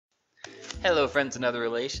Hello friends and other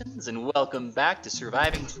relations, and welcome back to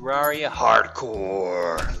Surviving Terraria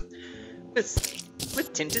Hardcore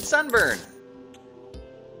with Tinted Sunburn.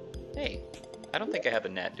 Hey, I don't think I have a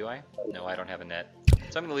net, do I? No, I don't have a net.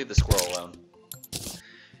 So I'm gonna leave the squirrel alone.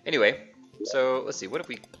 Anyway, so let's see, what have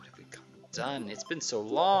we done? It's been so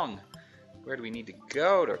long. Where do we need to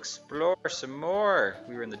go to explore some more?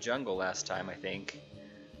 We were in the jungle last time, I think.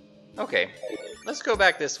 Okay, let's go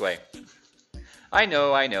back this way. I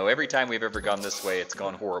know, every time we've ever gone this way, it's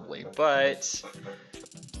gone horribly, but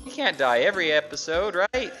you can't die every episode,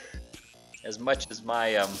 right? As much as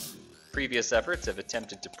my previous efforts have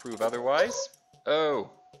attempted to prove otherwise. Oh,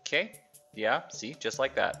 okay. Yeah, see, just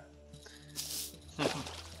like that.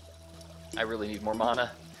 I really need more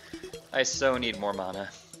mana. I so need more mana.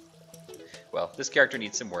 Well, this character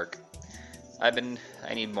needs some work. I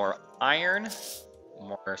need more iron,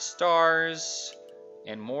 more stars,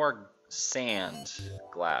 and more sand,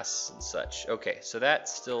 glass, and such. Okay, so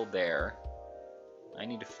that's still there. I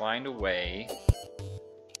need to find a way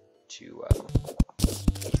to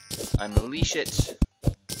unleash it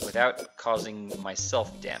without causing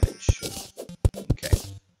myself damage. Okay,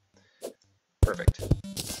 perfect.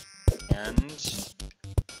 And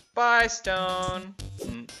bye, stone.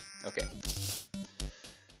 Okay.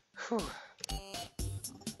 Whew.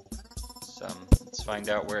 Let's find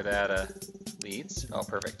out where that leads. Oh,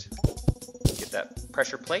 perfect. Get that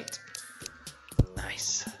pressure plate.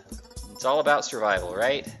 Nice. It's all about survival,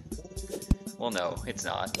 right? Well, no, it's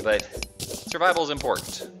not, but survival is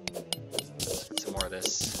important. Let's get some more of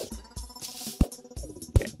this.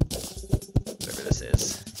 Okay. Whatever this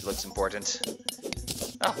is. It looks important.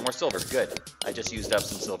 Oh, more silver. Good. I just used up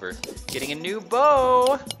some silver. Getting a new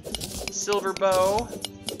bow! Silver bow.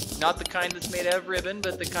 Not the kind that's made out of ribbon,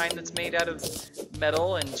 but the kind that's made out of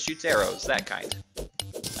metal and shoots arrows. That kind.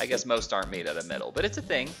 I guess most aren't made out of metal, but it's a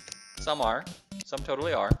thing. Some are. Some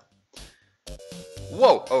totally are.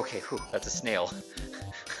 Whoa! Okay, whew, that's a snail.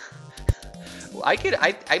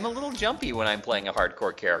 I'm a little jumpy when I'm playing a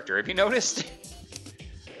hardcore character. Have you noticed?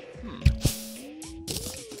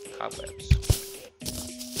 Cobwebs.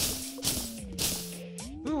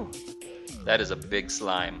 Ooh, that is a big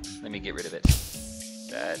slime. Let me get rid of it.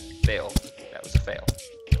 That failed. That was a fail.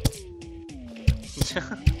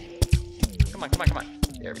 Come on.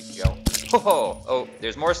 There we go. Oh,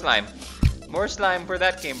 there's more slime. More slime where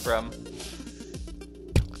that came from.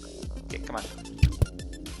 Okay, come on.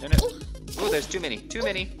 No. Oh, there's too many.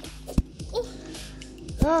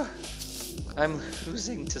 Oh, I'm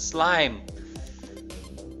losing to slime.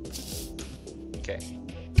 Okay.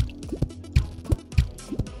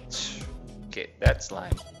 Okay, that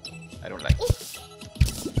slime. I don't like it.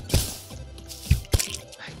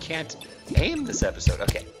 I can't aim this episode.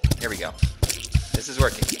 Okay, here we go. This is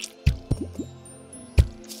working.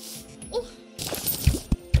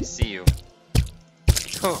 I see you.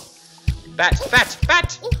 Oh. Bat!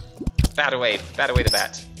 Bat away the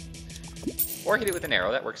bat. Or hit it with an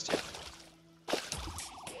arrow, that works too.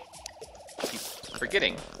 Keep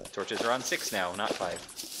forgetting. Torches are on 6 now, not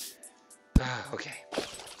 5. Okay.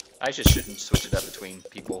 I just shouldn't switch it up between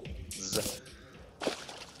people.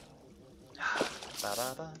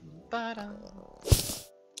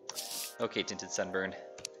 Okay, Tinted Sunburn.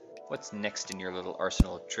 What's next in your little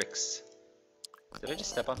arsenal of tricks? Did I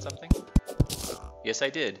just step on something? Yes,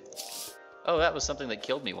 I did. Oh, that was something that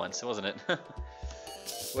killed me once, wasn't it?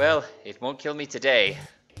 Well, it won't kill me today.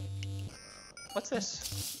 What's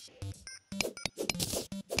this?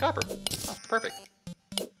 Copper. Oh, perfect.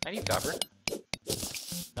 I need copper.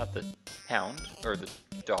 Not the hound, or the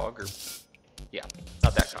dog, or... Yeah,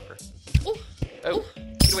 not that copper. Oh,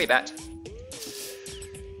 get away, bat.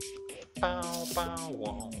 Bow,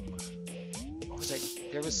 wow. What was I...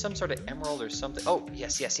 There was some sort of emerald or something. Oh,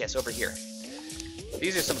 yes, over here.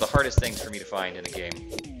 These are some of the hardest things for me to find in a game.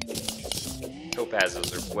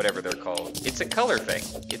 Topazes, or whatever they're called. It's a color thing.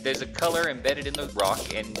 There's a color embedded in the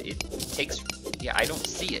rock, and it takes... Yeah, I don't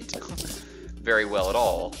see it very well at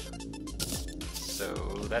all. So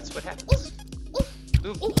that's what happens.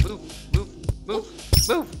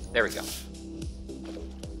 Move. There we go.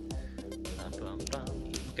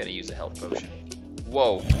 Gonna use a health potion.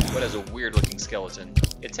 Whoa, what is a weird looking skeleton?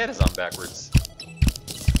 Its head is on backwards.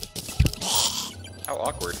 How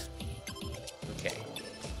awkward. Okay.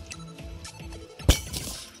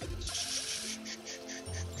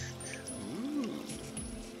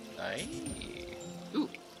 Ooh.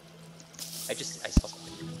 I saw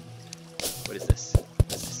something. What is this?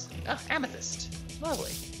 Ah, amethyst.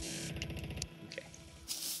 Lovely. Okay.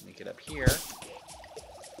 Let me get up here.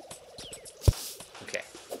 Okay.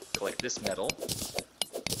 Collect this metal.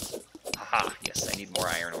 Aha, yes, I need more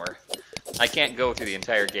iron ore. I can't go through the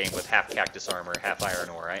entire game with half cactus armor, half iron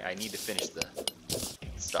ore. I need to finish the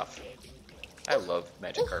stuff. I love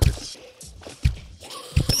magic carpets.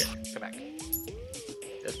 Okay, come back.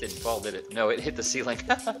 That didn't fall, did it? No, it hit the ceiling.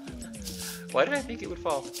 Why did I think it would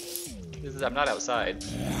fall? I'm not outside.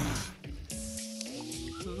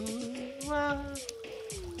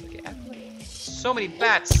 Okay, so many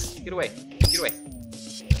bats! Get away! Get away!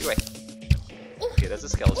 Get away! Okay, that's a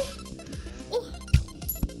skeleton.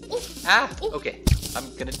 Ah! Okay.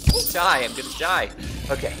 I'm gonna die. I'm gonna die.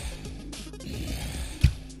 Okay.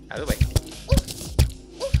 Out of the way.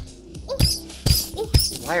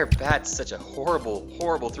 Why are bats such a horrible,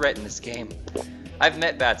 horrible threat in this game? I've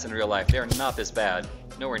met bats in real life. They're not this bad.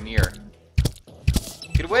 Nowhere near.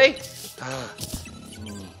 Get away!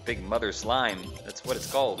 Big mother slime. That's what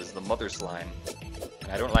it's called, is the mother slime.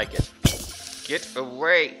 I don't like it. Get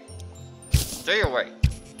away! Stay away!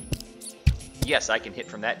 Yes, I can hit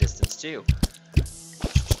from that distance too.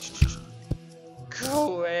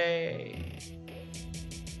 Go away!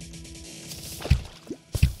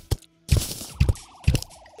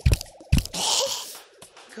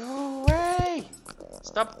 Go away!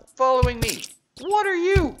 Stop following me! What are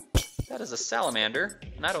you? That is a salamander,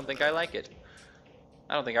 and I don't think I like it.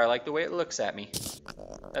 I don't think I like the way it looks at me.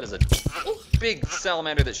 That is a big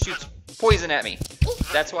salamander that shoots poison at me.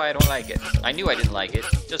 That's why I don't like it. I knew I didn't like it.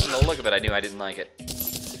 Just from the look of it, I knew I didn't like it.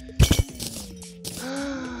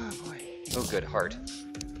 Oh, boy. Oh, good. Heart.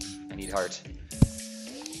 I need heart.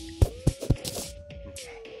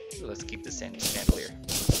 Okay. Ooh, let's keep the chandelier.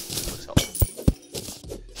 Looks helpful.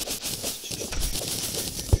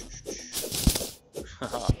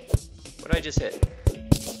 What did I just hit?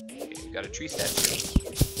 Okay, we've got a tree statue.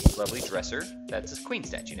 Lovely dresser. That's a queen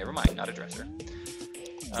statue. Never mind, not a dresser.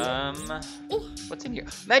 What's in here?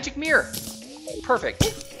 Magic mirror! Perfect.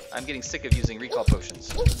 I'm getting sick of using recall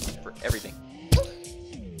potions for everything.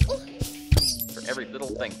 For every little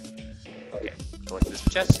thing. Okay, collect this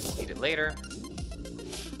chest. We'll need it later.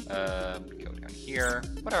 Go down here.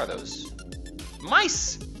 What are those?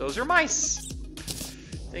 Mice! Those are mice!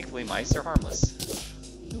 Thankfully, mice are harmless.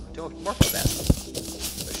 Ooh, more for that.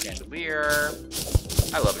 The chandelier.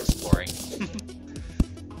 I love exploring.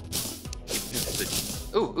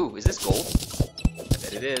 Ooh, is this gold? I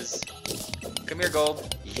bet it is. Come here,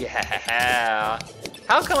 gold. Yeah.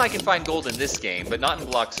 How come I can find gold in this game, but not in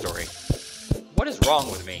Block Story? What is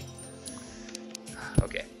wrong with me?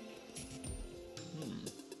 Okay.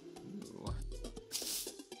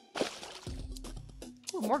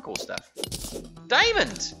 Ooh, more cool stuff.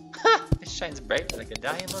 Diamond! It shines bright like a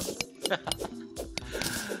diamond.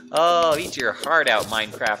 Oh, eat your heart out,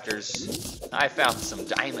 Minecrafters. I found some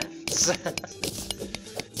diamonds.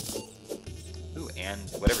 Ooh, and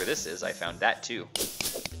whatever this is, I found that too.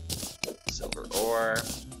 Silver ore,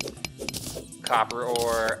 copper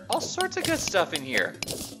ore, all sorts of good stuff in here.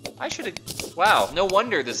 I should have... Wow, no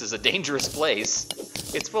wonder this is a dangerous place.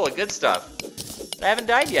 It's full of good stuff. I haven't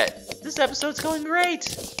died yet. This episode's going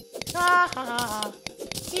great. Ah ha ha.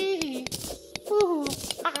 Hee. Ooh.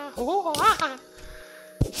 Ah. Oh, ah.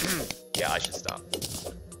 Yeah, I should stop.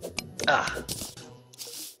 Ah.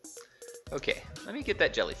 Okay, let me get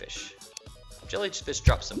that jellyfish. Jellyfish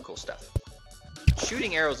drops some cool stuff.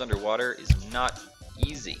 Shooting arrows underwater is not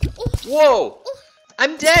easy. Whoa!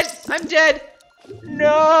 I'm dead! I'm dead!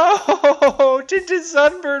 No! Tinted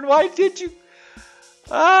Sunburn, why did you...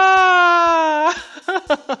 Ah!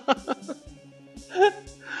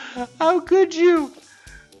 How could you?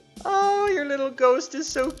 Oh, your little ghost is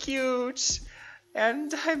so cute.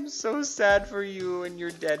 And I'm so sad for you and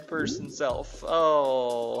your dead person self.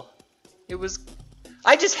 Oh. It was...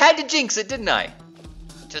 I just had to jinx it, didn't I?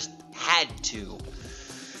 Just had to.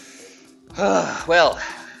 Well,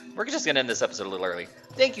 we're just going to end this episode a little early.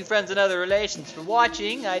 Thank you, friends and other relations, for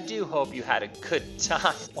watching. I do hope you had a good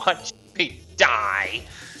time watching me die.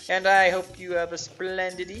 And I hope you have a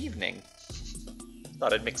splendid evening.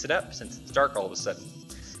 Thought I'd mix it up since it's dark all of a sudden.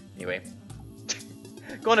 Anyway,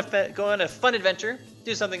 go on a fun adventure,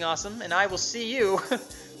 do something awesome, and I will see you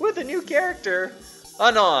with a new character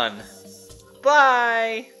anon.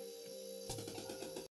 Bye!